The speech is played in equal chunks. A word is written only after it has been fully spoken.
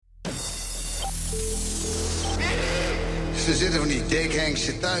Er zitten van die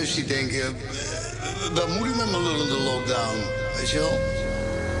dikhengsten thuis die denken... wat moet ik met mijn lullende lockdown? Weet je wel?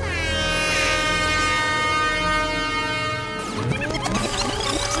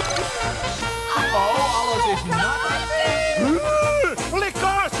 Oh, alles is nat.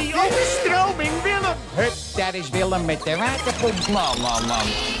 Lekkasie, overstroming, Willem. Hup, daar is Willem met de waterpomp. Man. Ik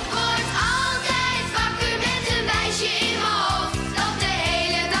word altijd wakker met een wijsje in mijn hoofd. Loop de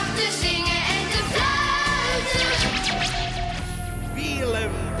hele dag te zingen en te fluiten.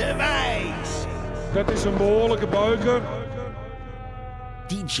 Willem de Wijs. Dat is een behoorlijke buiker.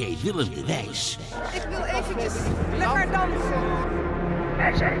 DJ Willem de Wijs. Ik wil eventjes lekker dansen.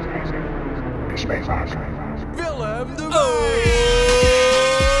 Is Meemaken. Willem de Wijs.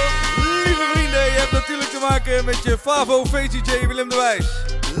 Lieve vrienden, je hebt natuurlijk te maken met je Favo feestje Willem de Wijs.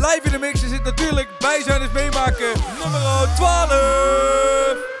 Live in de mix is het natuurlijk BijZijn is Meemaken nummer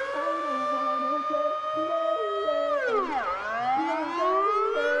 12.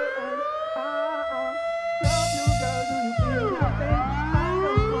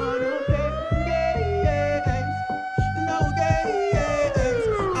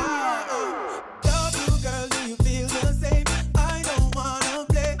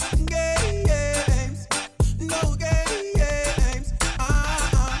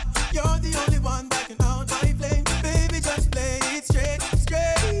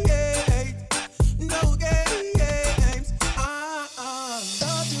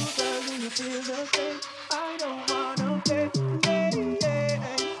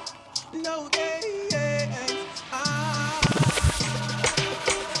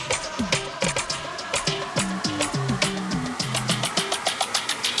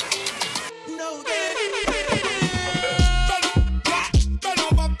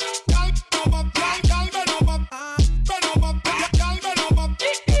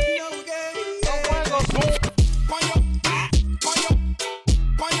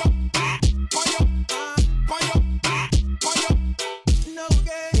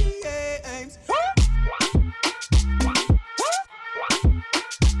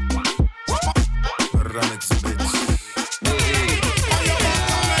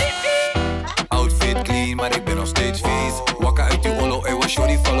 Outfit clean, maar ik ben nog steeds vies. Wakker uit die olo, ewa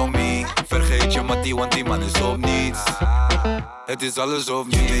shorty follow me. Vergeet je mattie, want die man is op niets. Het is alles of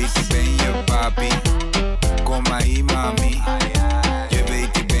niets. Je weet ik ben je papi. Kom maar hier mami. Je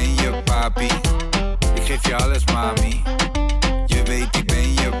weet ik ben je papi. Ik geef je alles mami. Je weet ik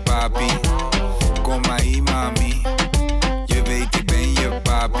ben je papi. Kom maar hier mami. Je weet ik ben je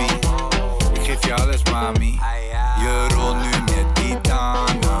papi. Ik geef je alles mami. Je rolt nu met die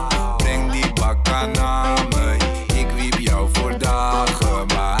tanden. Breng die bakken naar me. Ik wiep jou voor dagen,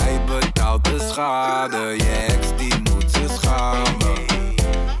 maar hij betaalt de schade. Je ex die moet ze schamen,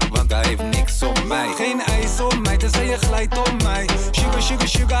 want hij heeft niks op mij. Geen ijs op mij, tenzij je glijdt op mij. Sugar, sugar,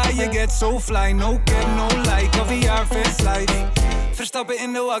 sugar, you get so fly. No cap, no lie, caviar, vis slice. Verstappen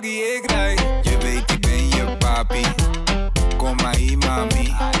in de waggie, ik rij. Je weet ik ben je papi. Kom maar hier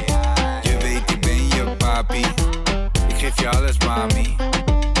mami. Je weet ik ben je papi. Ik geef je alles mami.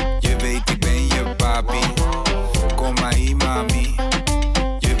 Je weet ik ben je papi. Kom maar hier mami.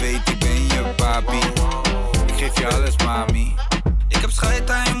 Je weet ik ben je papi. Ik geef je alles mami. Ik heb scheid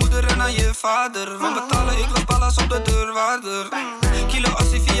aan je moeder en aan je vader. Want betalen ik los ballas op de deurwaarder. Kilo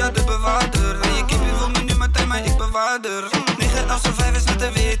assie via de bewaarder. En je kippie wil me nu meteen, maar ik bewaarder. 9,5 is met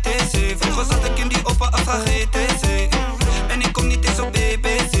de WTC. Vroeger zat ik in die open Astra GTC. En ik kom niet eens op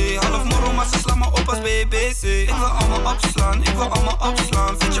BBC. Half moro, maar ze slaan me op als BBC. Ik wil allemaal opslaan, ik wil allemaal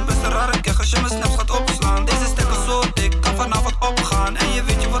opslaan. Vind je best een rare keg als je mijn snaps gaat opslaan. Deze stek is zo dik, kan vanavond opgaan. En je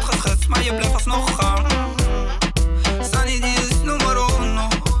weet je wordt geschetst, maar je blijft alsnog gaan. Sunny die is numero uno.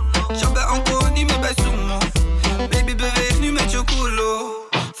 Chop bij Anko, niet meer bij Sumo. Baby beweeg nu met je culo.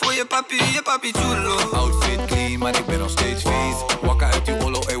 Voor je papi chulo. Outfit clean, maar ik ben nog steeds vies. Wakker uit die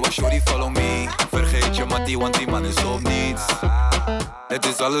olo, ewa shorty follow me. Vergeet je mattie, want die man is op niets. Het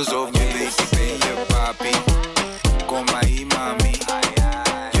is alles of niets. Je weet ik ben je papi. Kom maar hier mami.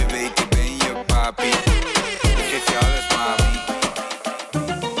 Je weet ik ben je papi. Ik geef je alles mami.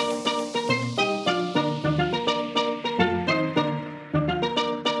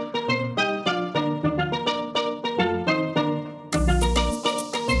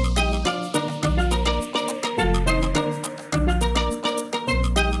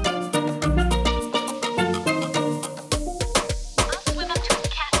 I'll swim up to the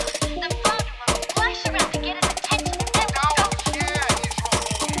castle, then follow him, flash around to get his attention, then go.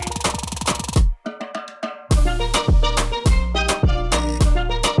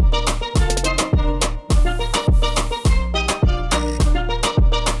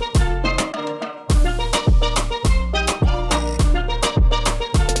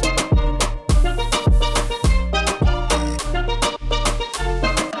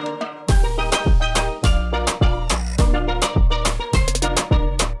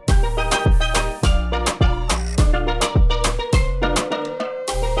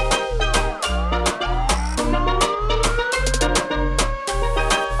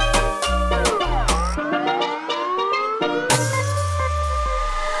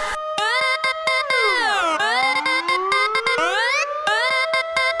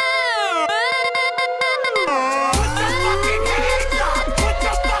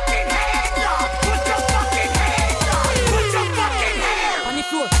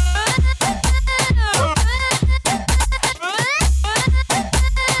 vloer.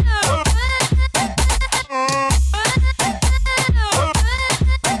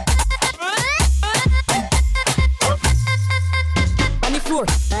 Aan die vloer.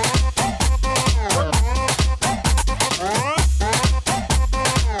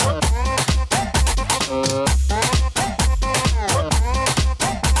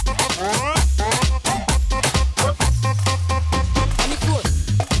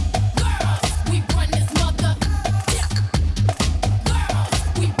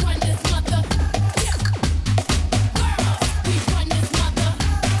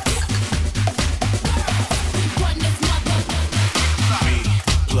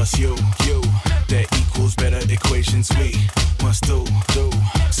 Plus you, that equals better equations. We must do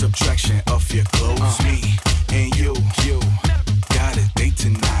subtraction of your clothes. Me and you, got a date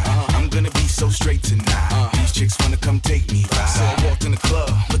tonight. I'm gonna be so straight tonight. These chicks wanna come take me right. So I walked in the club,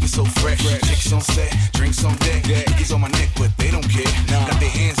 looking so fresh. Chicks on set, drinks on deck. Niggas on my neck, but they don't care. Got their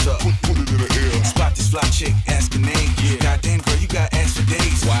hands up, put it in the air. Spot this fly chick, ask her name. Goddamn girl, you got ass for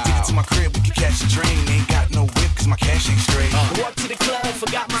days. Take it to my crib, we can catch a train. Ain't got no whip, cause my cash ain't straight. Walk to the club,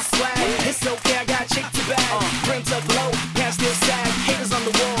 forgot my swag. It's okay, I got chick to bag. Brim tuck low, pants still sag. Haters on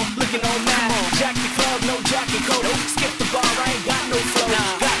the wall, looking all mad. Jack the club, no jacket coat. Skip the bar, I ain't got no flow.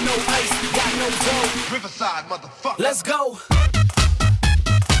 Got no ice, got no dough. Riverside, motherfucker. Let's go.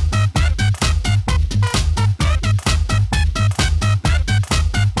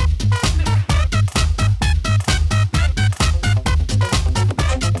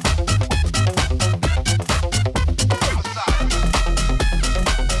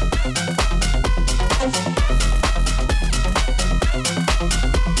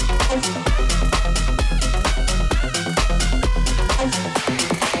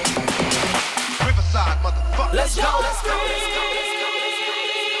 Let's go.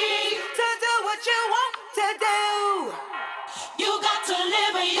 To do what you want to do. You got to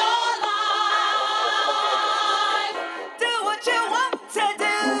live your life. Do what you want to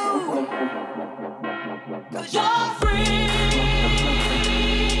do. 'Cause you're free.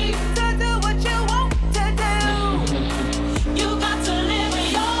 To do what you want to do. You got to live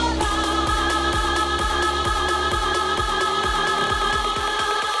your life.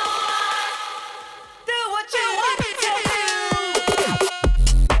 Do what you want to do.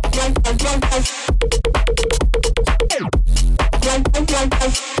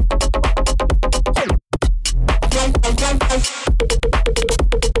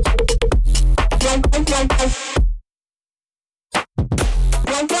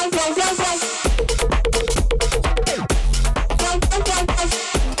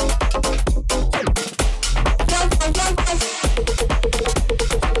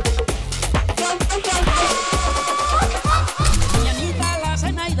 Mañanita la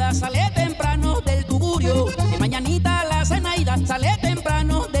Zenaida sale temprano del tugurio. Mañanita la Zenaida sale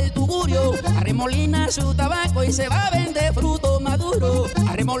temprano del tugurio. Arremolina su tabaco y se va a vender fruto maduro.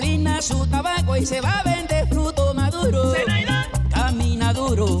 Arremolina su tabaco y se va a vender fruto maduro. Zenaida, camina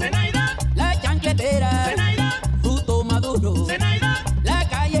duro. Zenaida, La chancletera, Zenaida, fruto maduro. Zenaida. La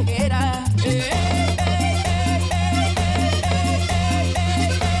callejera.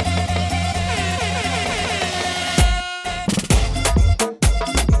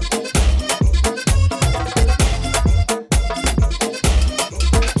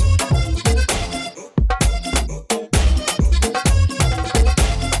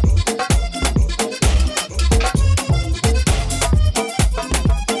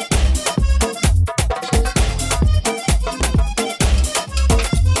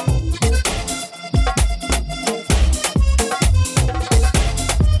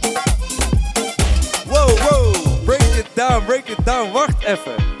 Break it down, wacht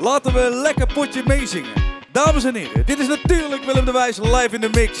even. Laten we een lekker potje meezingen. Dames en heren, dit is natuurlijk Willem de Wijs live in de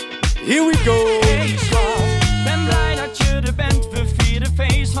mix. Here we go. Hey schat, ben blij dat je er bent. We vieren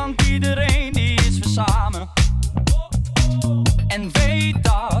feest, want iedereen die is weer samen. En weet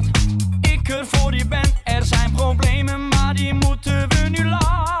dat ik er voor je ben. Er zijn problemen, maar die moeten we nu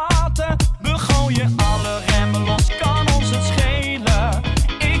laten. We gooien alle remmen los, kan ons het schelen.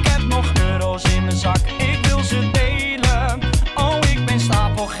 Ik heb nog euro's in mijn zak, ik wil ze delen. Oh, ik ben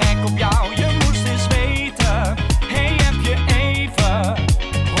stapelgek op jou, je moest eens weten. Hey, heb je even?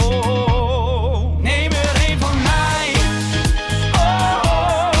 Oh, neem er een van mij.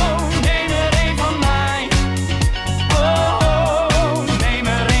 Oh, neem er een van mij. Oh, neem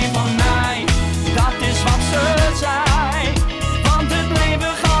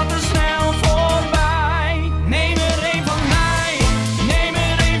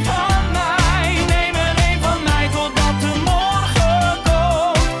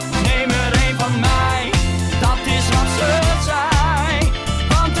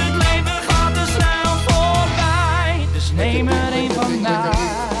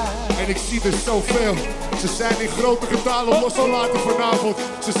niet eens zoveel. Ze zijn in grote getalen losgelaten vanavond.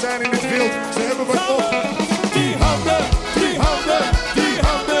 Ze zijn in het wild, ze hebben wat op. Die handen, die handen, die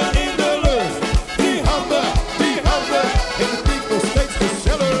handen in de lucht. Die handen, en het klinkt nog steeds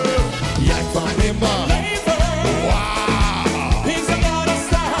gezellig. Jij kwam in mijn leven. Wauw. Is er nou de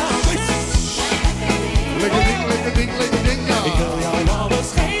staat? Lekker ding, lekker ding, lekker ding, ja. Ik wil jou alles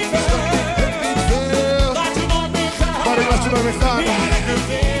geven. Niet veel. Laat je nooit meer gaan. Maar ik laat je nooit meer gaan.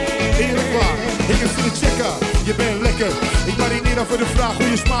 Eerlijk waar, ik heb zitten checken. Je bent lekker. Ik marineer dan voor de vraag hoe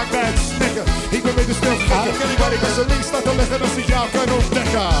je smaakt bij het snacken. Ik ben met de snel gekken. Maar ik was zo links staat te leggen als ik jou kan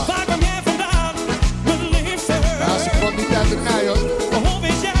ontdekken. Waar kom jij vandaan, mijn liefste? Ja, ze kwam niet uit het ei hoor. Hoe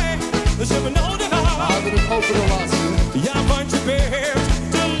wist jij, dus we hebben nodig aan. We hadden een open relatie. Ja, want je bent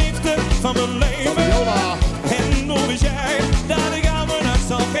de liefde van mijn leven. En hoe wist jij dat ik aan mijn hart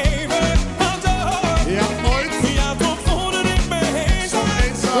zal geven? Want oh, ja, ooit. Ja, tot voelde ik me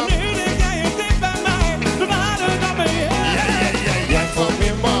eenzaam. Nu lig jij in dicht bij mij. De waarde dat ben jij. Jij kwam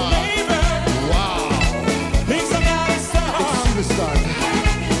in mijn leven. Wauw. Ik sta naar de stad. Ik zie de stad.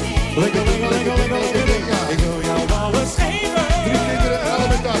 Lekker ding, lekker ding, lekker ding. Ik wil jou alles geven. 3 kinderen en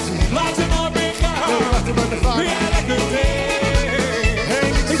alimentatie. Laat je maar weer gaan. Nee, laat je maar weer gaan. Ja, lekker ding. Hey,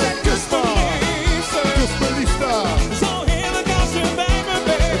 ik zeg kus me liefste. Kus me liefste. Zo heerlijk als je bij me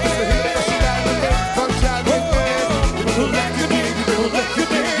bent. Het is zo heerlijk als je bij me bent. Want jij bent weg. Je bent een lekker ding. Je bent een lekker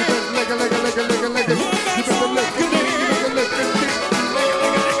ding. Je bent lekker, lekker, lekker, lekker, lekker. Je bent een lekker ding. Je bent een lekker ding.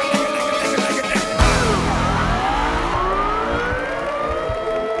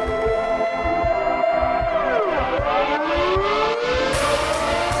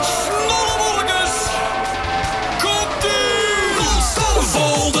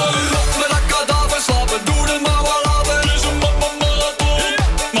 Vol de rot met een kadaver slapen, doe het maar wel laten. Het is een marathon.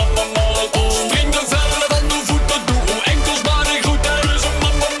 Spring de velden van de voeten, doe uw enkels maar niet goed. Het is een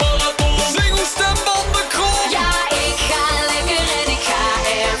marathon. Zing uw stembanden kroeg. Ja, ik ga lekker en ik ga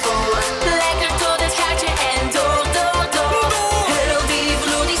ervoor. Lekker tot het gaatje en door. Heel die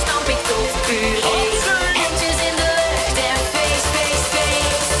vloer die stamp ik tot puree. Handjes in de lucht en feest.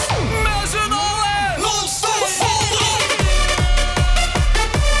 Met z'n allen, non-stop vol erop.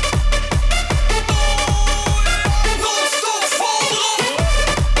 Non-stop vol erop.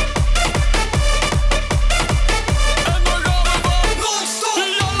 En dan gaan we maar non-stop.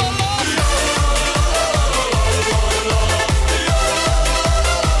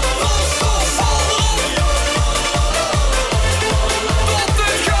 Non-stop vol erop. Tot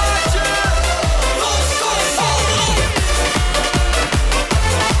het gaatje. Non-stop vol erop.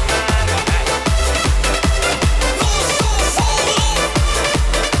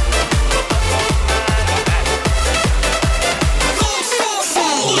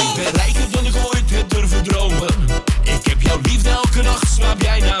 Ik ben rijker dan ik ooit heb durven dromen. Ik heb jouw liefde elke nacht, slaap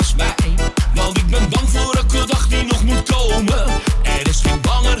jij naast mij. Want ik ben bang voor elke dag die nog moet komen. Er is geen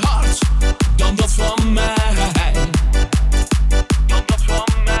banger hart dan dat van mij.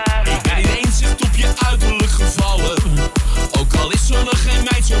 Ik ben ineens echt op je uiterlijk gevallen. Ook al is er nog geen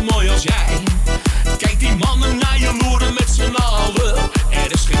meid zo mooi als jij. Kijk die mannen naar je loeren met z'n allen.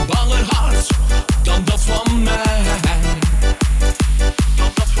 Er is geen banger hart dan dat van mij.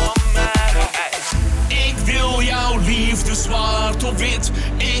 Ik wil jouw liefde zwart op wit.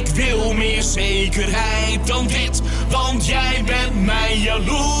 Ik wil meer zekerheid dan dit. Want jij bent mijn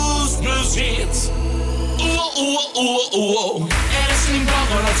jaloers bezit. Er is geen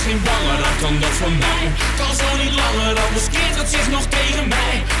banger hart dan dat van mij. Kan zo niet langer, anders keert het zich nog tegen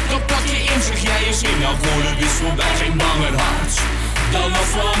mij. Dan pak je in, zeg jij je zin, nou voor het is voorbij. Geen banger hart dan dat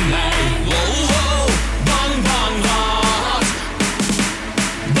van mij. Bang, bang hart.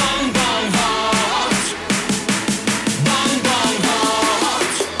 Bang, bang hart. Bang, bang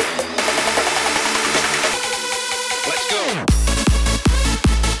hart. Let's go.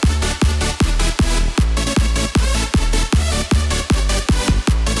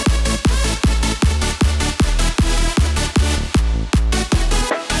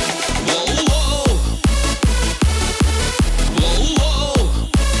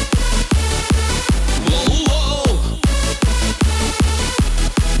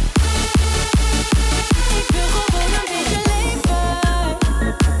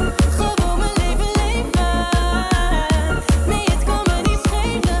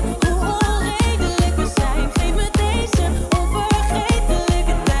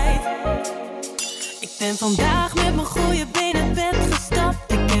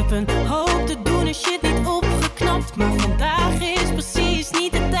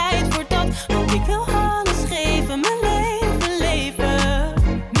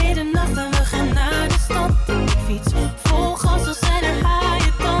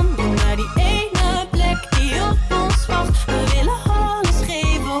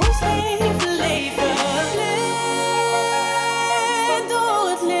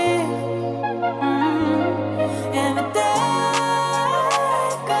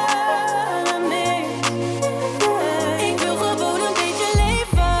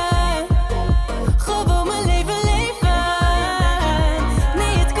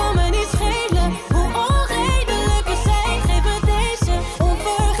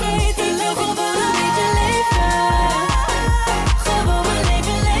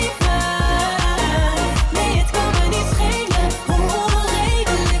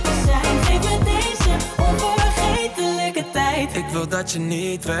 dat je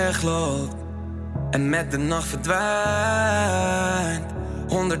niet wegloopt en met de nacht verdwijnt.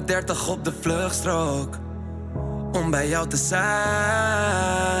 130 op de vluchtstrook om bij jou te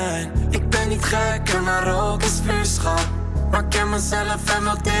zijn. Ik ben niet gek en maar ook is vuurschap, maar ik ken mezelf en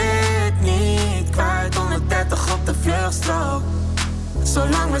wil dit niet kwijt. 130 op de vluchtstrook,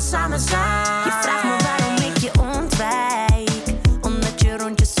 zolang we samen zijn. Je vraagt me waarom ik je ontwijk, omdat je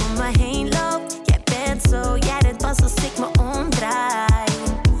rondjes om me heen loopt. Jij bent zo, jij bent pas als ik me omdraai.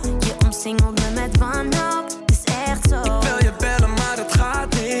 Je omsingelt me met wanhoop, het is echt zo. Ik wil je bellen maar het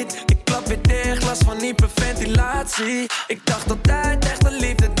gaat niet. Ik klap weer dicht, last van hyperventilatie. Ik dacht altijd echte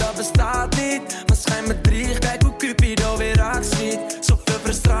liefde dat bestaat niet, maar schijn me drie, kijk hoe Cupido weer actie. Zoveel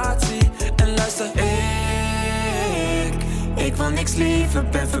frustratie en luister ik wil niks liever,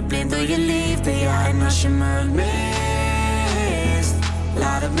 ben verblind door je liefde, ja. En als je me mist,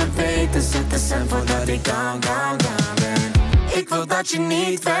 laat het me weten, zet de cent voordat ik down ben. Ik wil dat je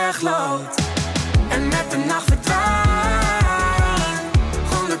niet wegloopt en met de nacht verdwijnt.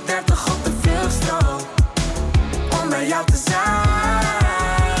 130 op de vluchtstrook om bij jou te zijn.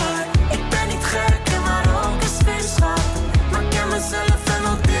 Ik ben niet gek en maar ook is vuurschap, maar ik ken mezelf en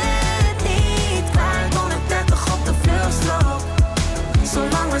wil dit niet kwijt. 130 op de vluchtstrook,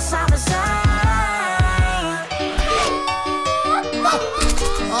 zolang we samen zijn.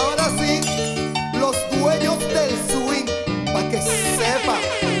 Ahora sí, los dueños del swing, pa' que sepa,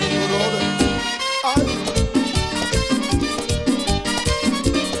 brother. Ay.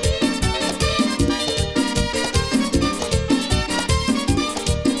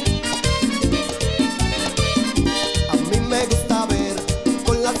 A mí me gusta ver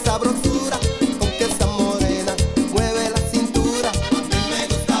con la sabrosura con que esa morena mueve la cintura. A mí me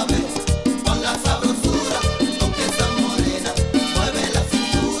gusta ver con la sabrosura con que esa morena mueve la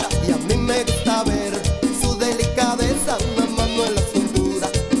cintura. Y a mí me gusta ver su delicadeza, una mano en la cintura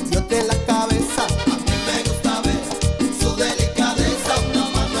y otra en la cabeza. A mí me gusta ver su delicadeza, una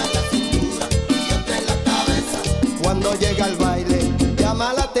mano en la cintura y otra en la cabeza. Cuando llega al baile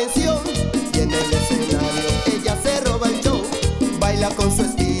llama la atención y en el escenario ella se roba el show. Baila con su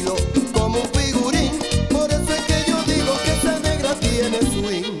estilo como un figurín, por eso es que yo digo que esa negra tiene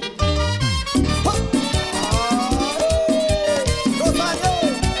swing.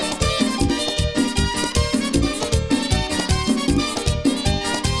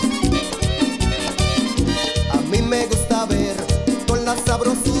 A mí me gusta ver con la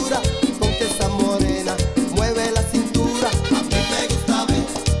sabrosura con que esa morena mueve la cintura. A mí me gusta ver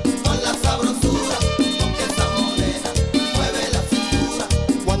con la sabrosura con que esa morena mueve la cintura.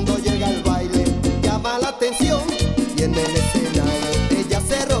 Cuando llega al baile llama la atención y en el escenario ella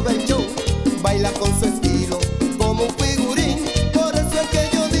se roba el show. Baila con su estilo como un figurín, por eso es que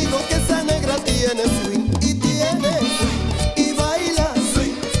yo digo que esa negra tiene swing. Y tiene swing, y baila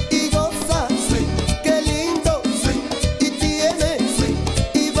swing, y goza swing, qué lindo swing. Y tiene swing,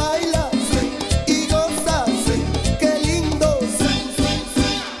 y baila swing, y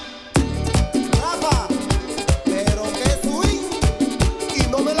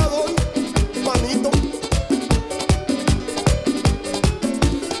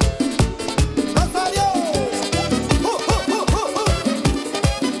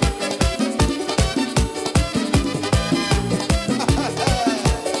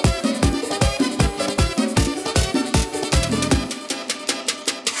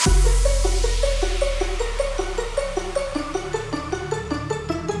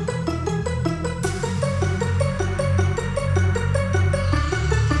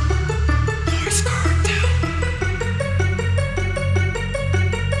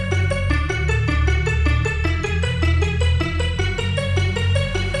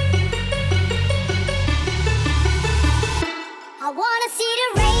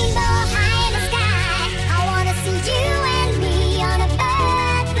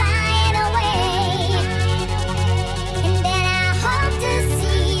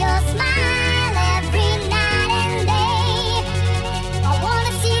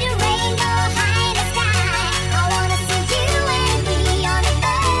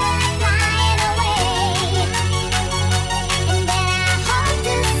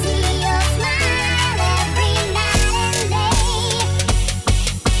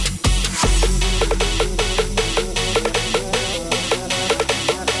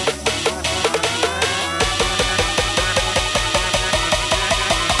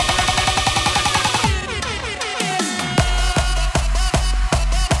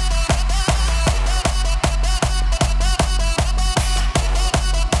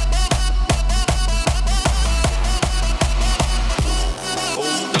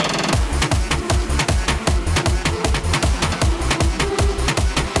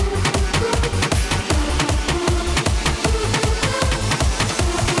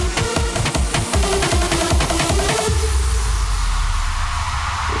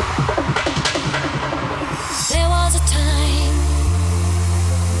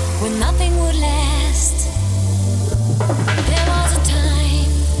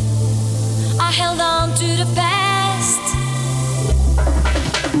I held on to the past.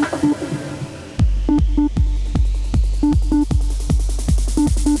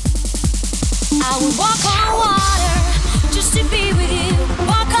 I would walk on water just to be with you.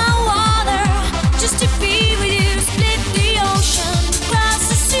 Walk on water just to be with you. Split the ocean, cross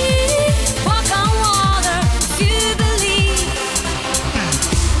the sea. Walk on water if you believe.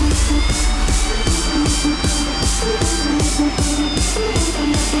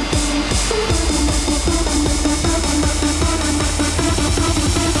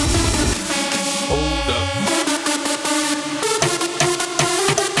 Hold up.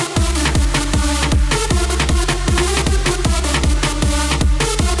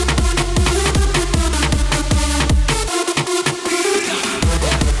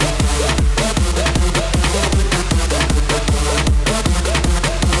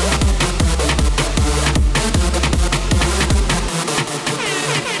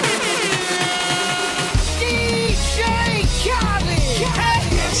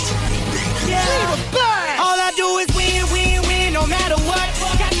 All I do is win, win, win, no matter what.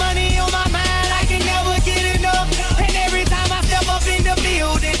 Got money on my mind, I can never get enough. And every time I step up in the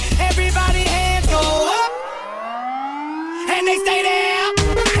building, everybody hands go up. And they stay there,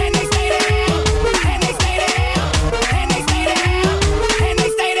 and they stay there, and they stay there, and they stay there, and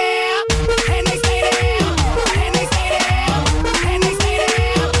they stay there, and they stay there, and they stay there, and they stay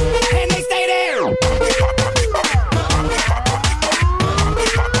there, and they stay there.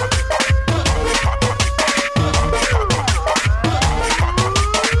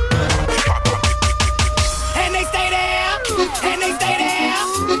 And they stay there, and they stay there,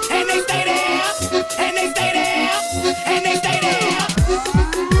 and they stay there, and they stay there, and they stay there.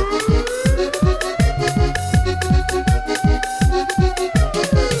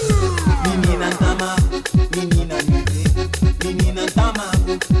 Menina tama, menina livre. Menina tama,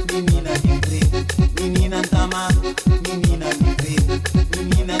 menina livre. Menina tama, menina livre.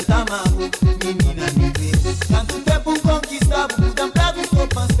 Menina tama, menina livre. Tanto tempo conquistado, mudam pra do seu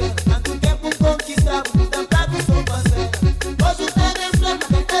parceiro. Tanto tempo conquistado, mudam pra do seu parceiro. Hoje o trem inflama,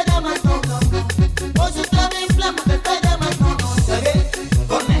 que pega mais não, não, não. Hoje o trem inflama, que pega mais não, não. Sabe?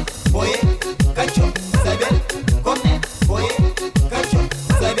 Corne, boye, cacho. Sabe? Corne, boye, cacho.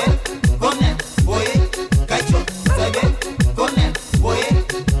 Sabe? Corne, boye, cacho. Sabe? Corne, boye,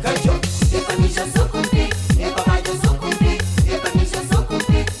 cacho. Epa, me já sou cumpri. Epa, vai, já sou cumpri. Epa, me já sou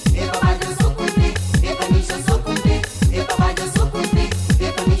cumpri. Epa, vai, já sou cumpri. Epa, me já sou cumpri. Epa, vai, já sou cumpri.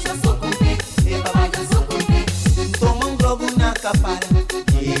 Epa, me já sou cumpri. Epa, vai, já sou cumpri. Toma um globo na capara.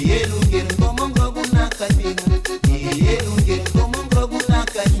 E lungueiro, toma um globo na cadeira. E lungueiro, toma um globo na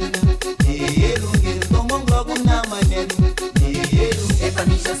caixinha. E lungueiro, toma um globo na maneira. Epa,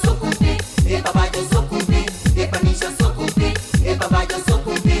 me já sou cumpri. Epa, vai, já sou cumpri. Epa, me já sou cumpri. Epa, vai, já sou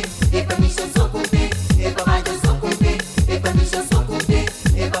cumpri. Epa, me já sou cumpri. Epa, vai, já sou cumpri. Epa, me já sou cumpri.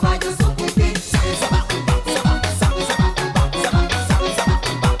 Epa, vai, já sou cumpri.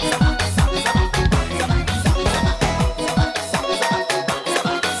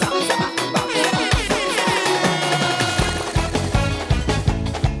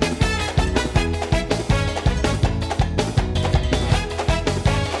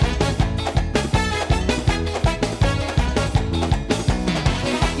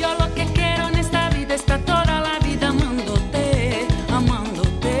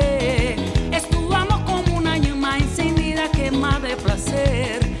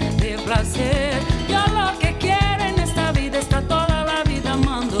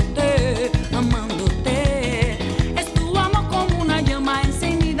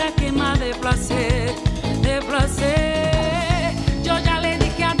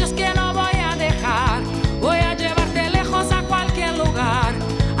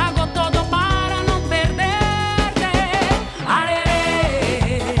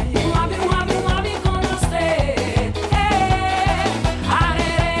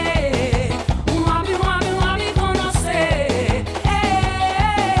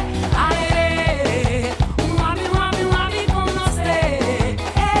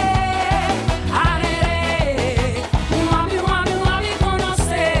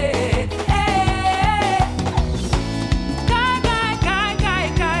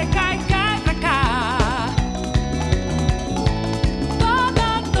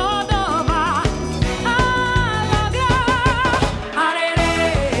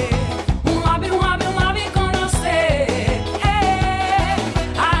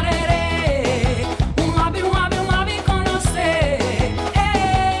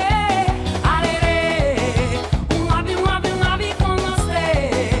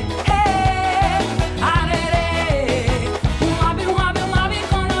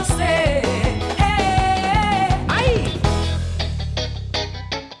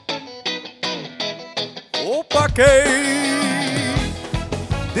 Oké.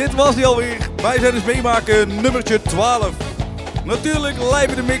 Dit was die alweer. Wij zijn dus Meemaken nummertje 12. Natuurlijk live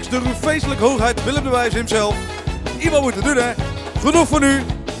in de mix door uw feestelijke hoogheid Willem de Wijs himself. Iemand moet het doen, hè. Genoeg voor nu.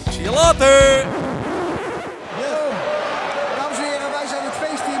 Zie je later.